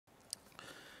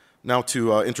Now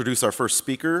to introduce our first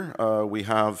speaker, we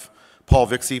have Paul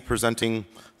Vixie presenting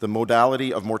the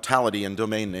modality of mortality in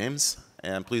domain names.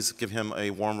 And please give him a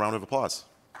warm round of applause.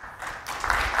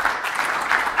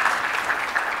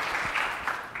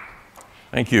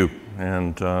 Thank you,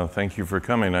 and thank you for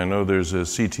coming. I know there's a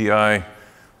CTI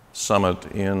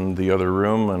summit in the other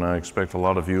room, and I expect a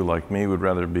lot of you, like me, would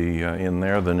rather be in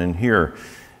there than in here.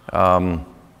 But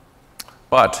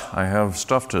I have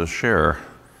stuff to share.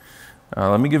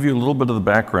 Let me give you a little bit of the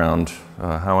background,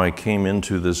 how I came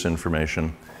into this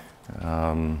information.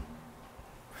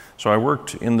 So I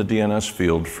worked in the DNS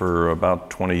field for about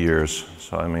 20 years.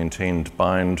 So I maintained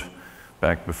bind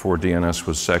back before DNS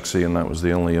was sexy, and that was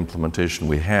the only implementation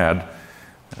we had.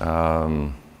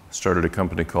 Started a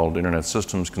company called Internet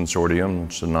Systems Consortium,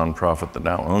 which is a nonprofit that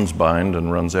now owns bind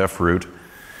and runs froot.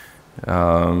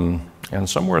 And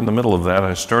somewhere in the middle of that,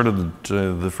 I started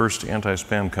the first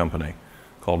anti-spam company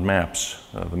called MAPS,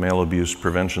 the Mail Abuse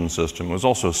Prevention System. It was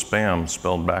also spam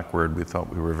spelled backward. We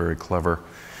thought we were very clever.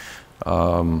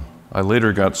 I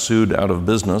later got sued out of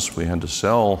business. We had to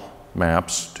sell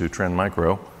MAPS to Trend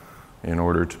Micro in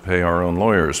order to pay our own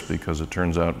lawyers, because it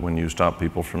turns out when you stop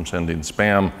people from sending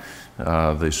spam,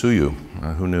 they sue you.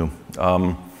 Who knew?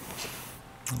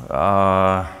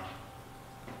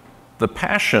 The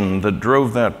passion that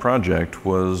drove that project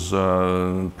was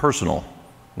personal.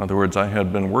 In other words, I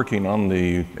had been working on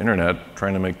the internet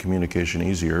trying to make communication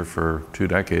easier for 2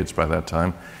 decades by that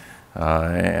time,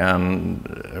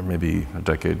 or maybe a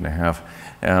decade and a half.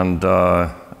 And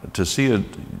to see it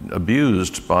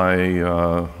abused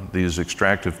by these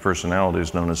extractive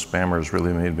personalities known as spammers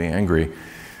really made me angry.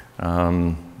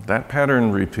 That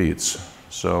pattern repeats.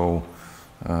 So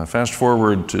fast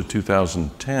forward to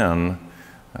 2010,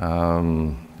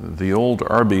 the old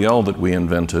RBL that we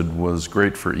invented was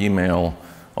great for email,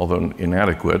 although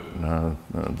inadequate.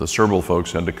 The Serval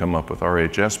folks had to come up with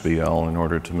RHSBL in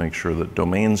order to make sure that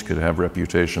domains could have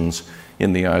reputations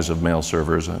in the eyes of mail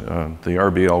servers. The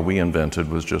RBL we invented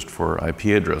was just for IP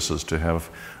addresses to have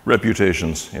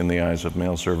reputations in the eyes of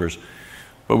mail servers.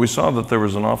 But we saw that there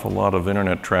was an awful lot of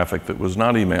internet traffic that was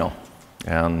not email.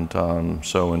 And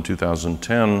so in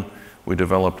 2010, we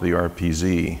developed the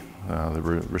RPZ, the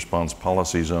Response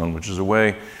Policy Zone, which is a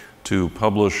way to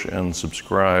publish and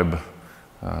subscribe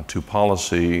to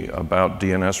policy about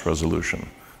DNS resolution.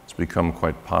 It's become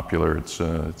quite popular. It's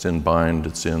in bind,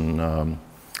 it's in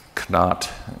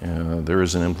CNOT. There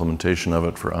is an implementation of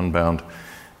it for Unbound.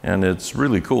 And it's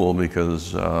really cool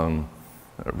because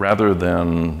rather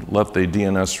than let the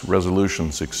DNS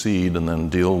resolution succeed and then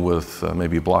deal with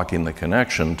maybe blocking the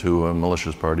connection to a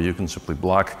malicious party, you can simply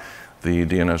block the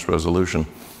DNS resolution.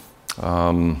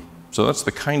 So that's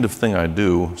the kind of thing I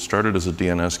do. Started as a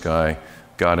DNS guy,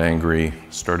 got angry,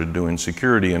 started doing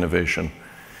security innovation.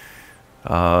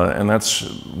 And that's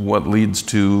what leads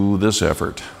to this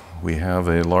effort. We have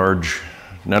a large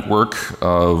network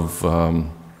of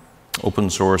open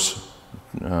source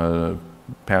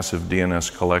passive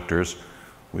DNS collectors.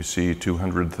 We see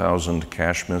 200,000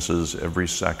 cache misses every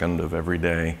second of every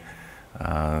day,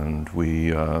 and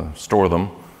we store them.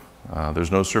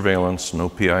 There's no surveillance, no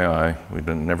PII. We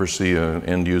never see an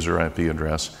end user IP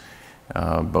address.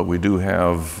 But we do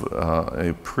have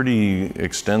a pretty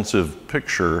extensive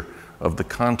picture of the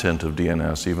content of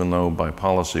DNS, even though by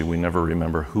policy we never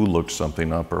remember who looked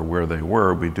something up or where they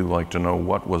were. We do like to know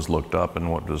what was looked up and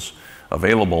what was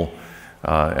available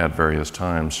at various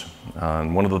times.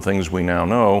 And one of the things we now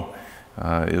know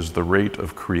is the rate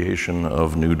of creation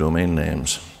of new domain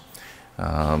names.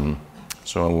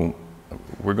 So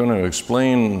we're going to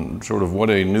explain sort of what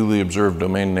a newly observed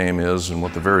domain name is and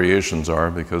what the variations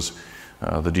are, because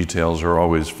the details are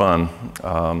always fun.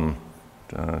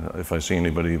 If I see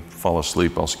anybody fall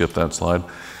asleep, I'll skip that slide.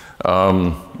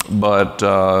 But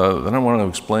then I want to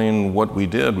explain what we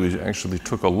did. We actually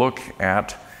took a look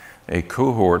at a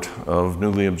cohort of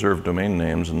newly observed domain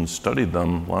names and studied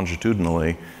them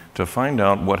longitudinally to find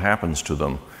out what happens to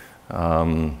them.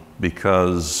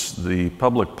 Because the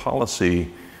public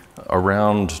policy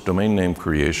around domain name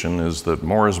creation is that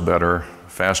more is better,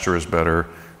 faster is better,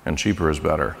 and cheaper is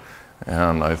better.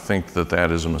 And I think that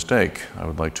that is a mistake. I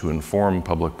would like to inform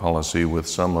public policy with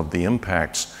some of the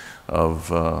impacts of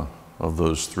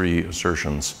those 3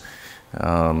 assertions,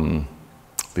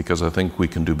 because I think we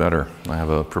can do better. I have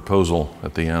a proposal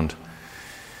at the end.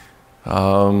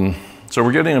 So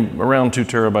we're getting around 2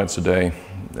 terabytes a day,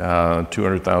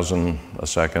 200,000 a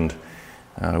second.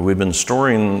 We've been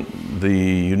storing the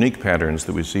unique patterns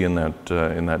that we see in that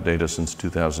data since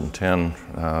 2010.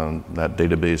 That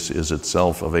database is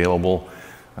itself available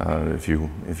If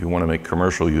you want to make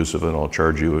commercial use of it, I'll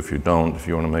charge you. If you don't, if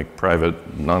you want to make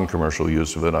private, non-commercial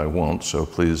use of it, I won't. So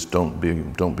please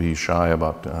don't be shy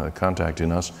about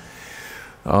contacting us.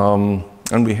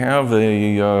 And we have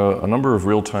a number of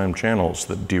real-time channels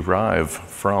that derive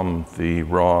from the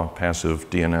raw passive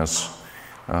DNS,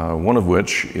 one of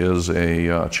which is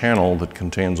a channel that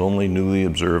contains only newly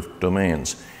observed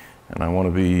domains. And I want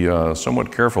to be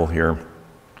somewhat careful here.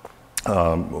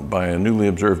 By a newly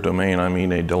observed domain, I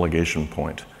mean a delegation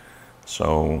point.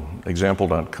 So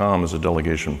example.com is a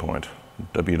delegation point.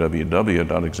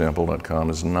 www.example.com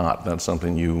is not. That's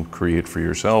something you create for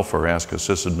yourself or ask a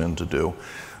sysadmin to do.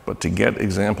 But to get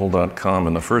example.com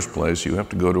in the first place, you have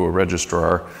to go to a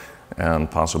registrar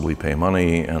and possibly pay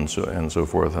money and so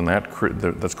forth. And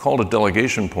that's called a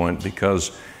delegation point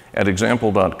because at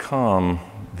example.com,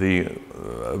 the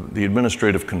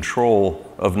administrative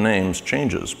control of names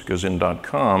changes, because in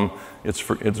 .com it's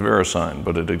VeriSign,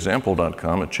 but at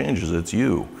example.com it changes, it's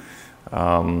you.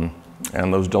 And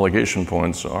those delegation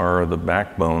points are the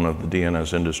backbone of the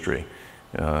DNS industry.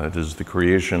 It is the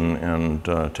creation and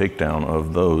takedown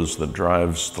of those that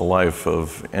drives the life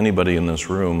of anybody in this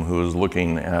room who is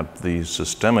looking at the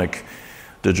systemic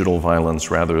digital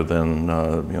violence rather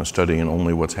than studying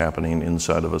only what's happening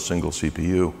inside of a single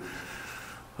CPU.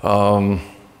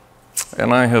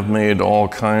 And I have made all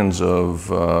kinds of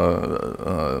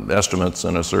estimates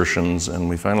and assertions, and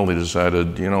we finally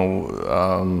decided,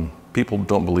 people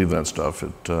don't believe that stuff.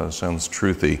 It sounds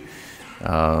truthy.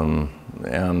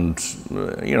 And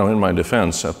in my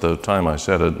defense, at the time I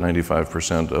said it,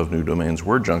 95% of new domains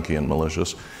were junky and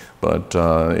malicious, but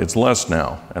it's less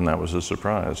now, and that was a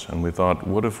surprise. And we thought,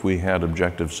 what if we had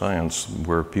objective science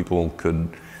where people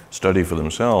could study for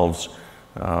themselves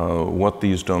what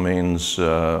these domains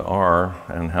are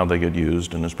and how they get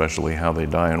used, and especially how they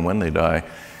die and when they die.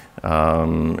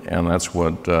 And that's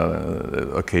what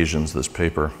occasions this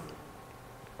paper.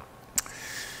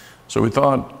 So we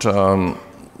thought,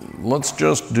 let's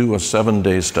just do a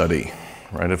 7-day study,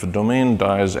 right? If a domain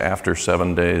dies after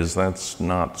 7 days, that's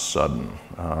not sudden.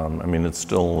 I mean, it's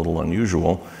still a little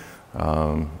unusual.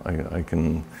 I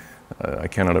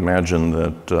cannot imagine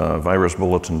that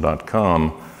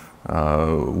virusbulletin.com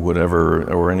would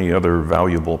ever, or any other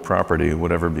valuable property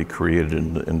would ever be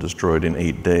created and destroyed in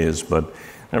 8 days. But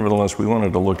nevertheless, we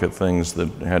wanted to look at things that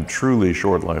had truly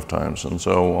short lifetimes. And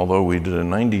so, although we did a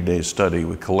 90-day study,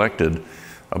 we collected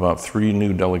about 3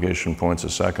 new delegation points a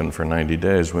second for 90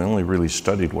 days. We only really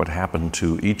studied what happened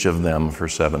to each of them for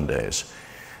 7 days.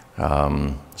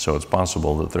 So it's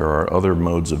possible that there are other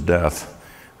modes of death,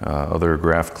 other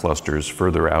graph clusters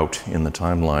further out in the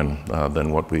timeline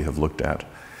than what we have looked at.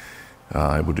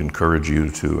 I would encourage you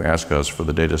to ask us for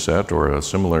the data set or a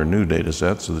similar new data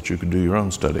set so that you could do your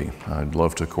own study. I'd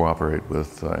love to cooperate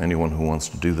with anyone who wants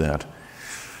to do that.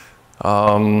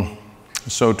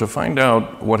 So to find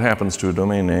out what happens to a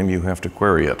domain name, you have to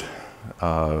query it.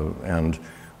 And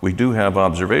we do have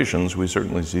observations. We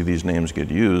certainly see these names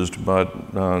get used,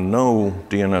 but no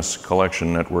DNS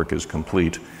collection network is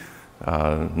complete.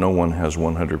 No one has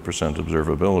 100%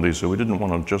 observability, so we didn't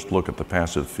want to just look at the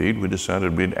passive feed. We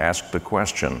decided we'd ask the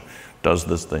question, does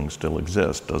this thing still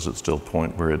exist? Does it still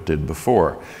point where it did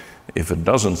before? If it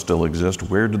doesn't still exist,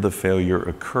 where did the failure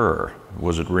occur?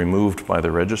 Was it removed by the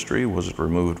registry? Was it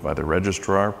removed by the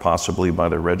registrar, possibly by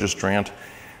the registrant?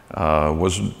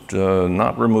 Was it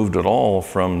not removed at all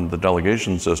from the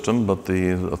delegation system, but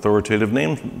the authoritative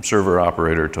name server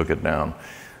operator took it down?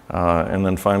 And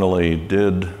then finally,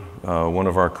 did one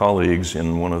of our colleagues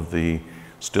in one of the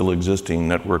still existing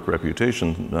network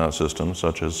reputation systems,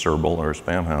 such as Serble or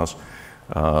Spamhaus,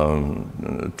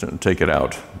 take it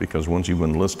out? Because once you've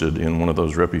been listed in one of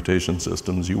those reputation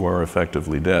systems, you are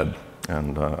effectively dead.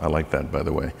 And I like that, by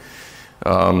the way.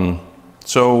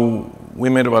 So we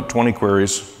made about 20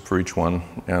 queries for each one,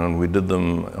 and we did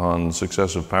them on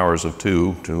successive powers of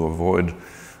 2 to avoid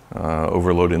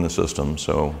overloading the system.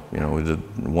 So, we did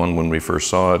one when we first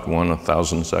saw it, one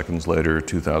 1,000 seconds later,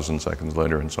 2,000 seconds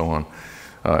later, and so on,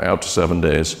 out to 7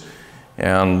 days.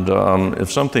 And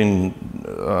if something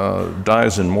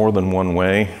dies in more than one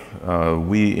way,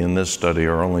 we in this study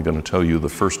are only going to tell you the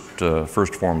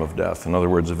first form of death. In other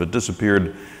words, if it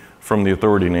disappeared from the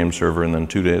authority name server and then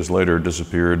 2 days later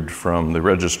disappeared from the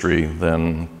registry,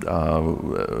 then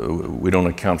we don't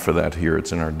account for that here.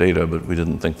 It's in our data, but we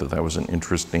didn't think that that was an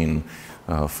interesting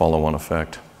follow-on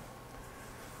effect.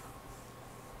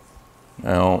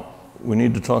 Now, we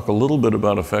need to talk a little bit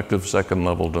about effective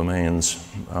second-level domains,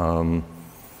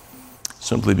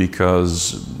 simply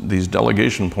because these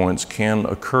delegation points can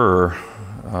occur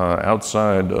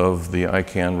outside of the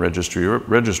ICANN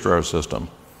registrar system.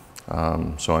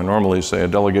 So I normally say a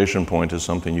delegation point is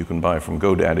something you can buy from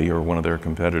GoDaddy or one of their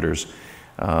competitors.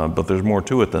 But there's more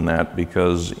to it than that,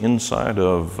 because inside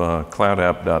of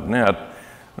cloudapp.net,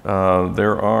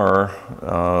 there are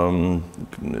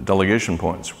delegation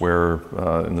points where,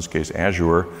 in this case,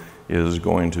 Azure is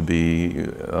going to be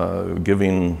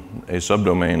giving a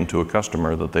subdomain to a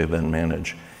customer that they then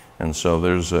manage. And so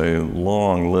there's a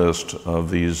long list of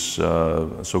these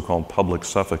so-called public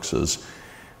suffixes,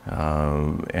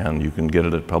 and you can get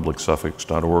it at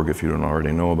publicsuffix.org if you don't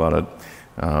already know about it.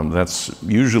 That's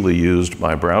usually used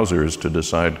by browsers to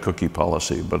decide cookie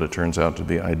policy, but it turns out to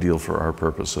be ideal for our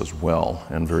purpose as well,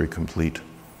 and very complete.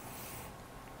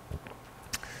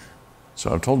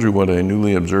 So I've told you what a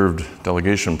newly observed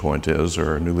delegation point is,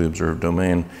 or a newly observed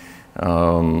domain.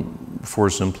 For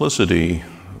simplicity,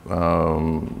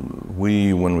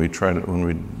 when we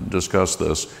discuss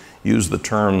this, use the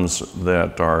terms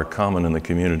that are common in the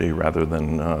community rather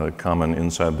than common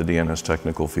inside the DNS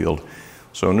technical field.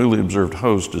 So a newly observed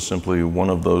host is simply one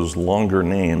of those longer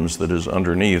names that is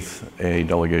underneath a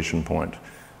delegation point.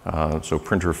 So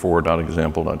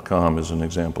printer4.example.com is an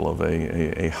example of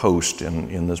a host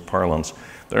in this parlance.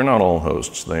 They're not all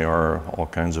hosts. They are all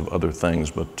kinds of other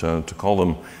things, but to call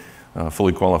them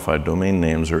fully qualified domain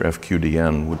names, or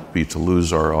FQDN, would be to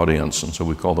lose our audience, and so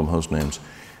we call them host names,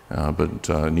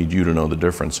 but need you to know the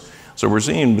difference. So we're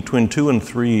seeing between 2 and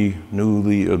 3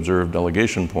 newly observed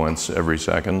delegation points every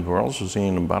second. We're also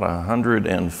seeing about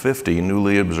 150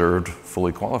 newly observed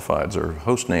fully qualifieds, or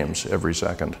host names, every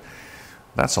second.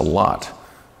 That's a lot.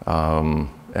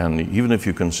 And even if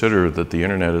you consider that the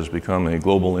internet has become a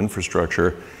global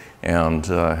infrastructure and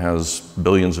has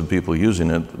billions of people using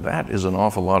it, that is an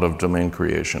awful lot of domain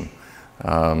creation,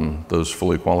 those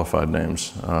fully qualified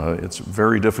names. It's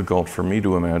very difficult for me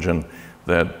to imagine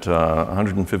that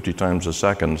 150 times a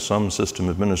second, some system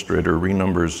administrator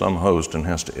renumbers some host and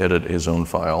has to edit his own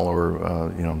file,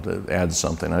 or add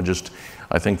something.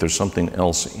 I think there's something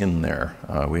else in there.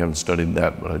 We haven't studied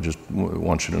that, but I just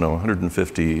want you to know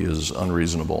 150 is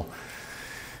unreasonable.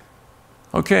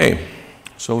 Okay,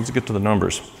 so let's get to the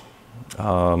numbers.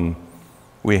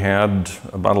 We had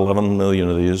about 11 million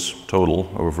of these total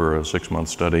over a 6-month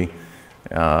study.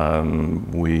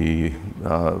 We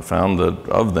found that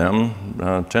of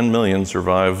them, 10 million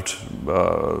survived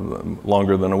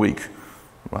longer than a week.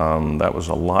 That was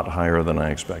a lot higher than I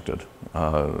expected.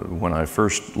 When I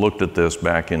first looked at this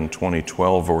back in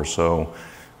 2012 or so,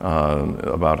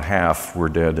 about half were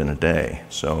dead in a day.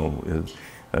 So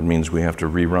that means we have to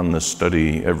rerun this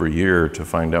study every year to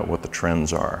find out what the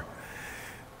trends are.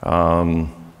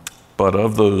 But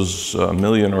of those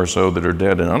million or so that are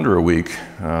dead in under a week,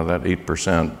 that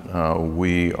 8%,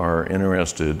 we are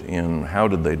interested in how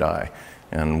did they die,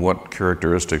 and what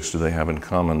characteristics do they have in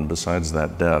common besides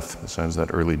that death, besides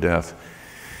that early death.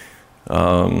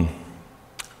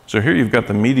 So here you've got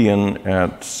the median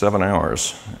at 7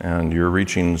 hours, and you're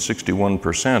reaching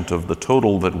 61% of the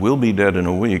total that will be dead in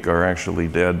a week are actually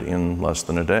dead in less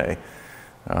than a day.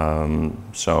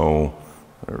 So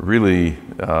really,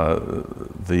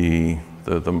 the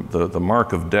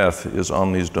mark of death is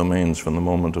on these domains from the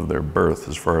moment of their birth,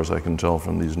 as far as I can tell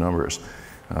from these numbers.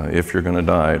 If you're going to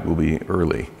die, it will be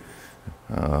early.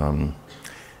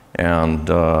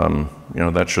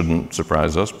 That shouldn't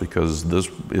surprise us, because this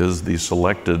is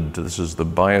the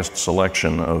biased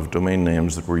selection of domain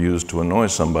names that were used to annoy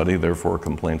somebody, therefore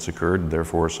complaints occurred,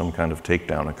 therefore some kind of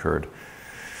takedown occurred.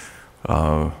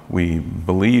 We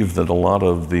believe that a lot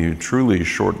of the truly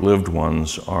short-lived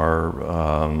ones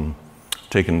are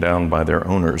taken down by their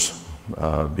owners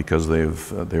because they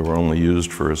were only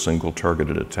used for a single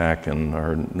targeted attack and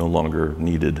are no longer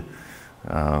needed.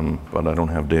 But I don't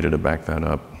have data to back that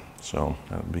up, so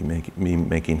that would be me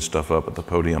making stuff up at the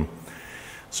podium.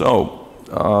 So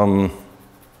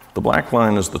the black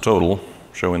line is the total,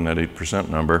 showing that 8%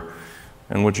 number.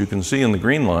 And what you can see in the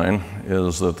green line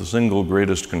is that the single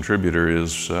greatest contributor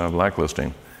is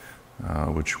blacklisting,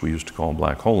 which we used to call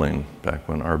black holing back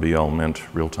when RBL meant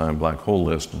real-time black hole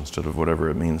list instead of whatever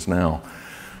it means now.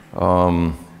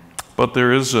 But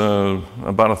there is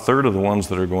about a third of the ones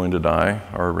that are going to die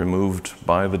are removed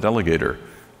by the delegator.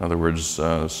 In other words,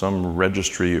 some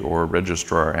registry or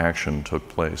registrar action took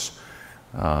place.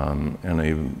 And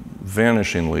a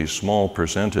vanishingly small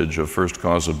percentage of first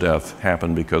cause of death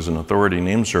happened because an authority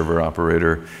name server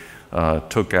operator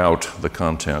took out the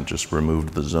content, just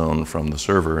removed the zone from the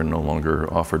server and no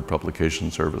longer offered publication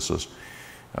services.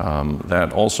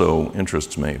 That also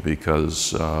interests me,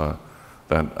 because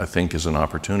that, I think, is an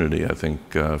opportunity. I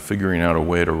think figuring out a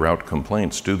way to route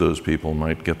complaints to those people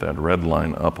might get that red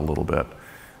line up a little bit.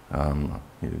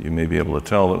 You may be able to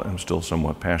tell that I'm still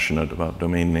somewhat passionate about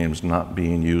domain names not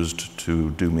being used to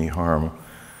do me harm.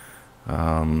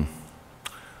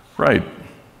 Right,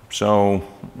 so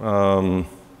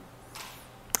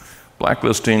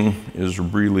blacklisting is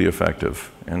really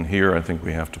effective. And here I think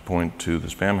we have to point to the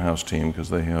Spam House team because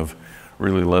they have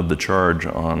really led the charge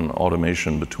on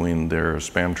automation between their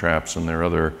spam traps and their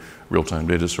other real-time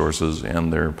data sources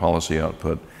and their policy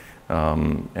output. There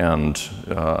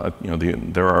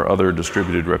are other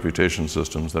distributed reputation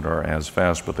systems that are as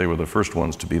fast, but they were the first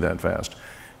ones to be that fast.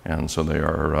 And so they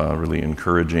are really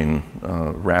encouraging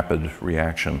rapid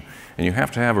reaction. And you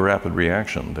have to have a rapid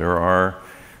reaction. There are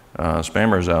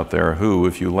spammers out there who,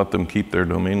 if you let them keep their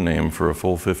domain name for a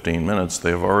full 15 minutes,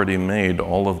 they've already made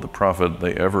all of the profit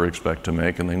they ever expect to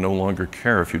make, and they no longer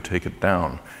care if you take it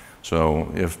down. So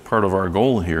if part of our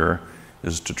goal here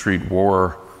is to treat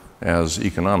war as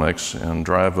economics and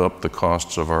drive up the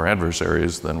costs of our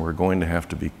adversaries, then we're going to have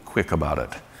to be quick about it.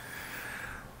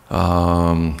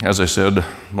 As I said,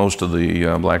 most of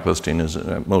the blacklisting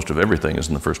most of everything is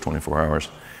in the first 24 hours.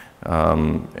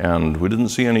 And we didn't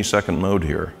see any second mode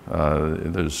here.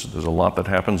 There's a lot that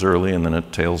happens early and then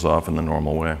it tails off in the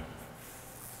normal way.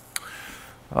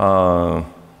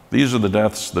 These are the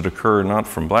deaths that occur not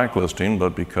from blacklisting,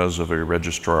 but because of a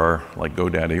registrar like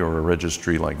GoDaddy or a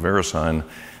registry like VeriSign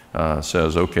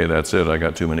says, okay, that's it, I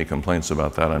got too many complaints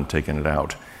about that, I'm taking it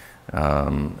out.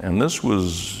 And this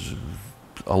was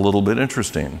a little bit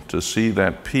interesting to see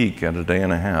that peak at a day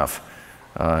and a half.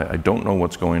 I don't know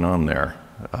what's going on there.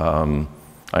 I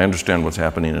understand what's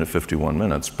happening at 51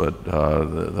 minutes, but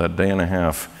that day and a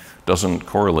half doesn't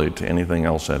correlate to anything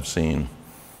else I've seen,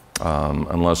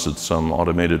 unless it's some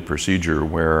automated procedure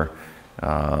where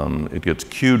it gets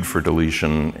queued for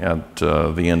deletion at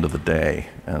the end of the day,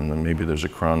 and then maybe there's a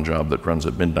cron job that runs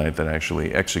at midnight that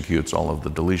actually executes all of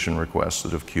the deletion requests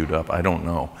that have queued up. I don't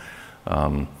know.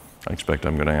 I expect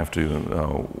I'm going to have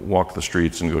to walk the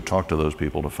streets and go talk to those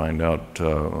people to find out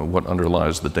what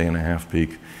underlies the day and a half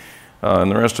peak.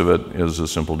 And the rest of it is a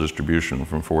simple distribution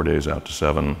from 4 days out to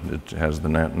 7. It has the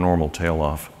normal tail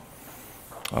off.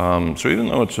 So even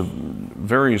though it's a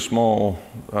very small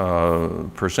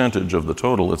percentage of the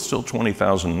total, it's still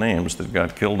 20,000 names that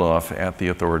got killed off at the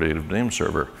authoritative name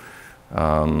server.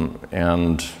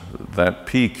 And that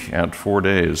peak at 4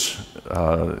 days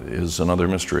is another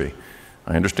mystery.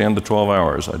 I understand the 12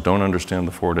 hours. I don't understand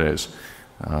the 4 days.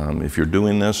 If you're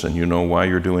doing this and you know why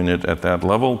you're doing it at that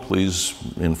level, please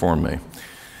inform me.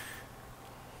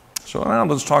 So now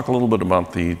let's talk a little bit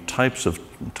about the types of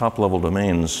top-level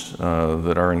domains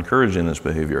that are encouraging this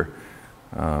behavior.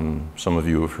 Some of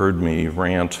you have heard me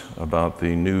rant about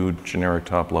the new generic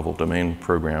top-level domain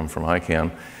program from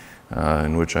ICANN,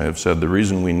 in which I have said the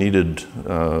reason we needed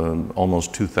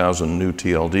almost 2,000 new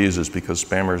TLDs is because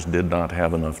spammers did not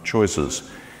have enough choices.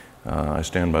 I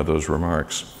stand by those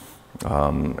remarks.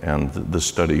 And this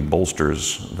study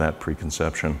bolsters that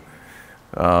preconception.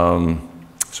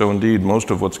 So indeed,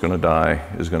 most of what's going to die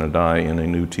is going to die in a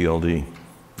new TLD.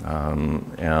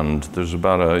 And there's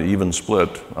about an even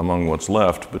split among what's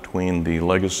left between the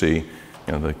legacy,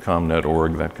 the ComNet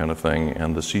org, that kind of thing,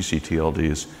 and the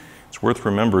CC-TLDs. It's worth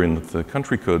remembering that the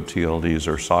country code TLDs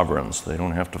are sovereigns. They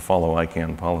don't have to follow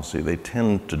ICANN policy. They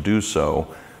tend to do so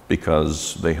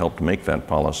because they helped make that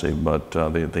policy, but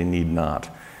they need not.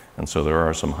 And so there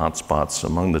are some hot spots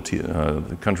among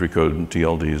the country code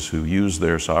TLDs who use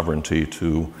their sovereignty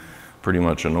to pretty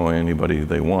much annoy anybody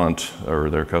they want or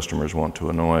their customers want to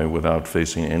annoy without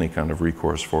facing any kind of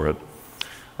recourse for it.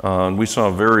 We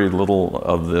saw very little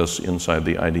of this inside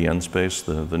the IDN space,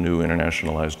 the new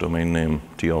internationalized domain name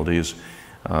TLDs.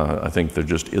 I think there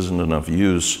just isn't enough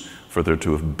use for there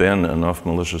to have been enough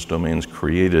malicious domains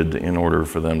created in order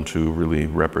for them to really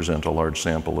represent a large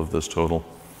sample of this total.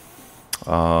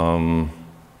 Here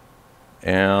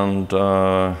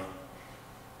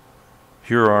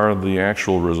are the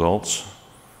actual results.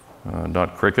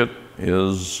 .cricket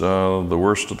is the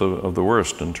worst of the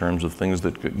worst in terms of things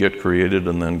that get created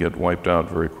and then get wiped out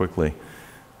very quickly.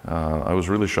 I was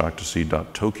really shocked to see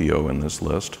 .tokyo in this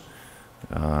list.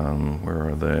 Where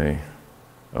are they?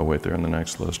 Oh wait, they're in the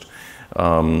next list.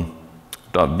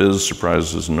 .biz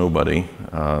surprises nobody.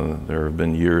 There have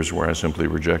been years where I simply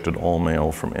rejected all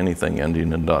mail from anything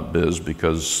ending in .biz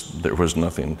because there was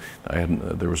nothing,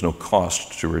 there was no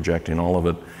cost to rejecting all of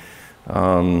it.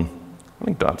 I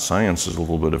think .science is a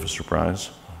little bit of a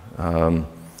surprise.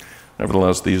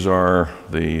 Nevertheless, these are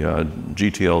the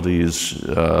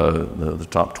GTLDs, the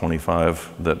top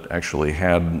 25 that actually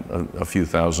had a few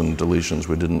thousand deletions.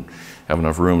 We didn't have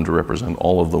enough room to represent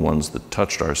all of the ones that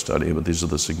touched our study, but these are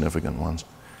the significant ones.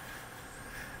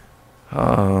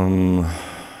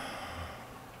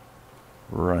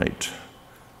 Right,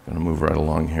 going to move right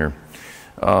along here.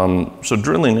 So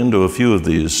drilling into a few of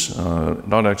these,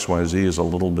 .xyz is a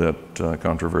little bit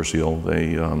controversial.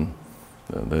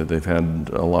 They've had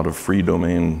a lot of free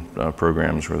domain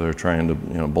programs where they're trying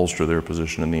to bolster their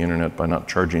position in the internet by not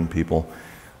charging people.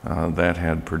 That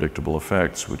had predictable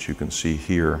effects, which you can see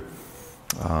here.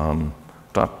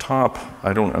 .top,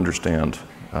 I don't understand.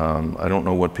 I don't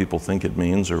know what people think it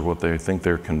means or what they think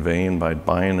they're conveying by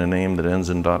buying a name that ends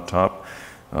in .top,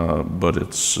 but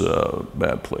it's a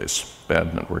bad place,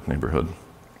 bad network neighborhood.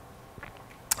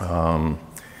 Going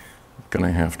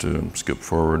to have to skip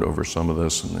forward over some of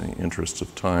this in the interests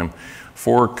of time.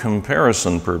 For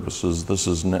comparison purposes, this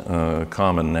is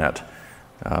common net.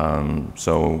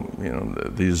 So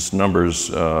these numbers,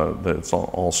 that's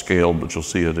all scaled, but you'll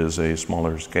see it is a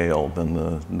smaller scale than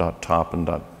the .top and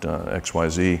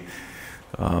 .xyz.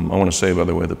 I want to say, by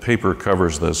the way, the paper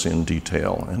covers this in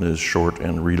detail and is short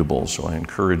and readable. So I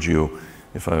encourage you,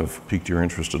 if I've piqued your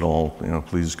interest at all,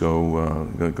 please go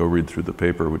read through the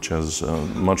paper, which has a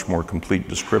much more complete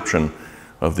description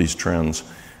of these trends.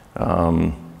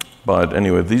 But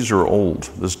anyway, these are old.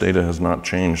 This data has not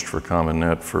changed for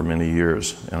CommonNet for many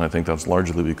years, and I think that's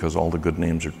largely because all the good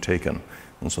names are taken.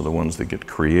 And so the ones that get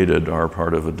created are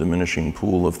part of a diminishing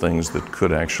pool of things that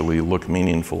could actually look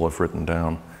meaningful if written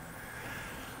down.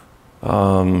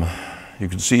 You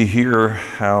can see here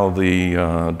how the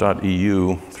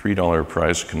 .eu $3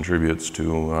 price contributes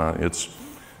to its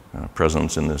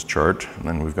presence in this chart. And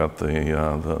then we've got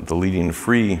the leading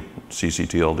free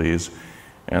CCTLDs.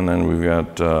 And then we've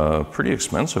got a pretty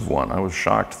expensive one. I was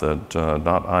shocked that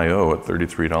 .io at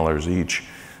 $33 each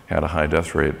had a high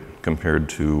death rate compared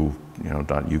to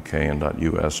 .uk and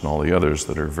 .us and all the others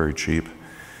that are very cheap.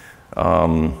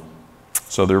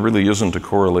 So there really isn't a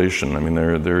correlation. I mean,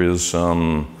 there is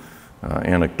some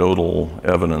anecdotal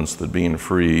evidence that being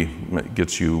free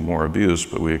gets you more abuse,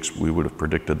 but we would have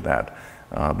predicted that.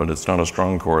 But it's not a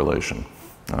strong correlation.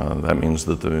 That means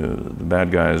that the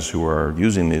bad guys who are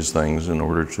using these things in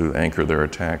order to anchor their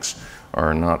attacks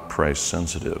are not price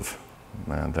sensitive.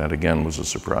 That again was a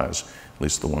surprise, at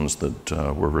least the ones that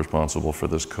were responsible for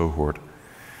this cohort.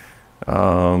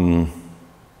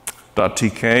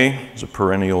 .tk is a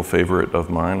perennial favorite of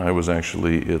mine. I was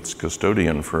actually its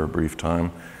custodian for a brief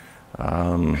time.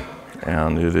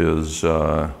 And it is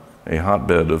a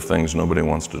hotbed of things nobody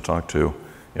wants to talk to.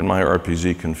 In my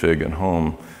RPZ config at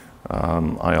home,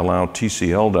 I allow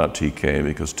tcl.tk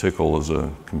because Tickle is a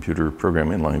computer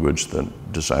programming language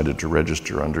that decided to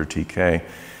register under TK,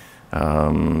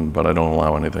 but I don't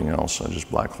allow anything else. I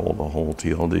just black hole the whole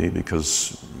TLD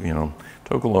because,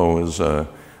 Tokolo is a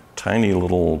tiny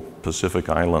little Pacific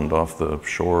island off the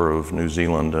shore of New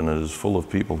Zealand, and it is full of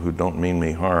people who don't mean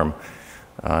me harm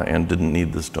and didn't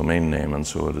need this domain name, and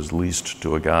so it is leased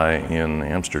to a guy in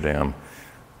Amsterdam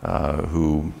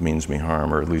who means me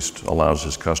harm, or at least allows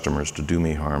his customers to do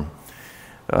me harm.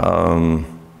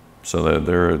 So that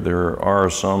there are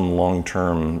some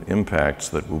long-term impacts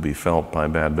that will be felt by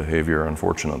bad behavior.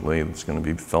 Unfortunately, it's going to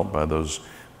be felt by those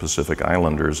Pacific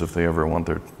Islanders if they ever want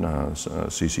their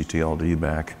CCTLD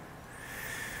back.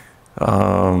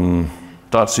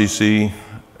 .cc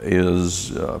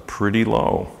is pretty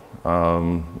low.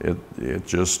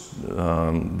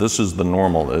 This is the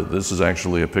normal. This is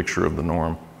actually a picture of the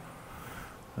norm.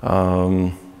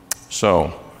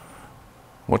 So,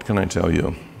 what can I tell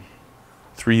you?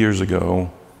 3 years ago,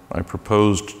 I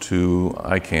proposed to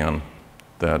ICANN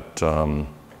that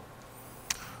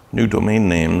new domain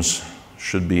names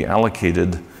should be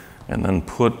allocated and then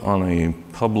put on a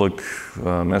public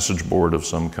message board of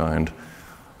some kind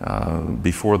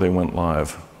before they went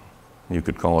live. You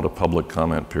could call it a public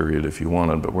comment period if you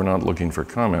wanted, but we're not looking for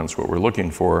comments. What we're looking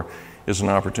for is an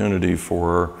opportunity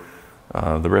for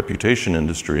the reputation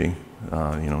industry,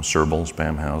 Serble,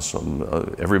 Spamhaus,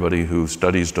 everybody who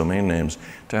studies domain names,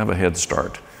 to have a head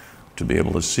start, to be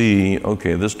able to see,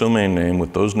 okay, this domain name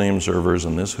with those name servers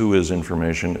and this whois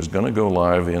information is going to go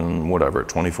live in whatever,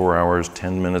 24 hours,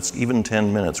 10 minutes, even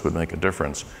 10 minutes would make a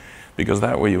difference. Because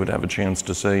that way you would have a chance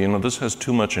to say, this has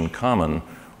too much in common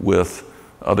with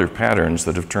other patterns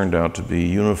that have turned out to be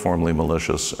uniformly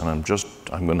malicious, and I'm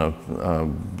going to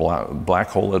black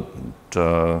hole it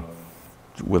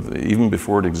even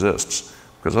before it exists,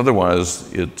 because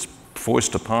otherwise it's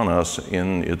foisted upon us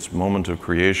in its moment of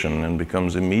creation and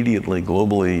becomes immediately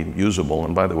globally usable.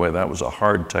 And by the way, that was a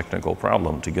hard technical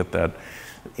problem to get that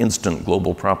instant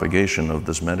global propagation of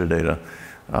this metadata.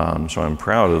 So I'm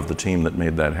proud of the team that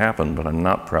made that happen, but I'm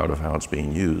not proud of how it's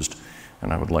being used.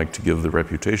 And I would like to give the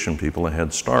reputation people a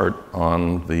head start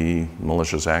on the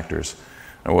malicious actors.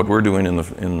 Now, what we're doing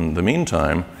in the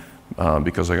meantime,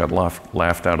 because I got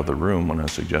laughed out of the room when I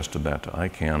suggested that to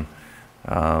ICANN.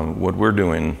 What we're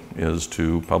doing is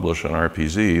to publish an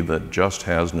RPZ that just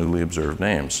has newly observed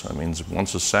names. That means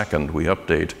once a second we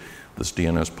update this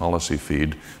DNS policy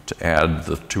feed to add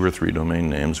the 2 or 3 domain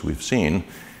names we've seen,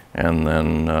 and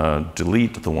then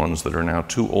delete the ones that are now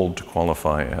too old to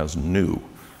qualify as new.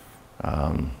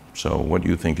 So what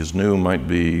you think is new might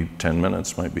be 10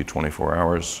 minutes, might be 24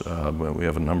 hours. But we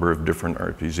have a number of different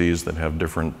RPZs that have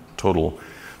different total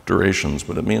durations,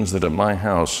 but it means that at my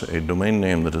house, a domain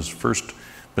name that has first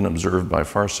been observed by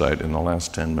Farsight in the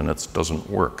last 10 minutes doesn't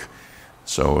work.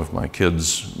 So if my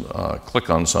kids click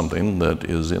on something that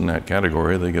is in that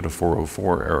category, they get a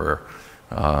 404 error.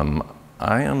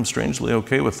 I am strangely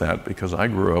okay with that because I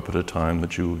grew up at a time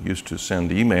that you used to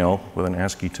send email with an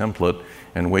ASCII template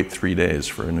and wait 3 days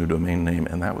for a new domain name,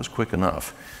 and that was quick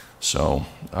enough. So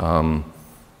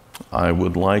I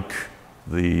would like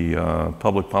the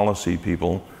public policy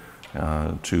people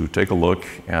to take a look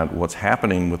at what's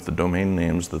happening with the domain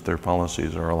names that their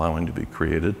policies are allowing to be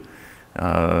created,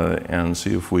 and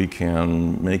see if we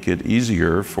can make it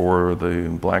easier for the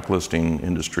blacklisting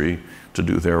industry to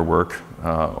do their work,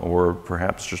 or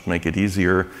perhaps just make it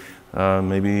easier,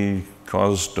 maybe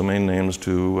cause domain names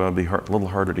to be a little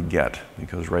harder to get,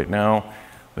 because right now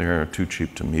they're too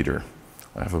cheap to meter.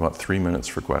 I have about 3 minutes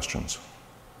for questions.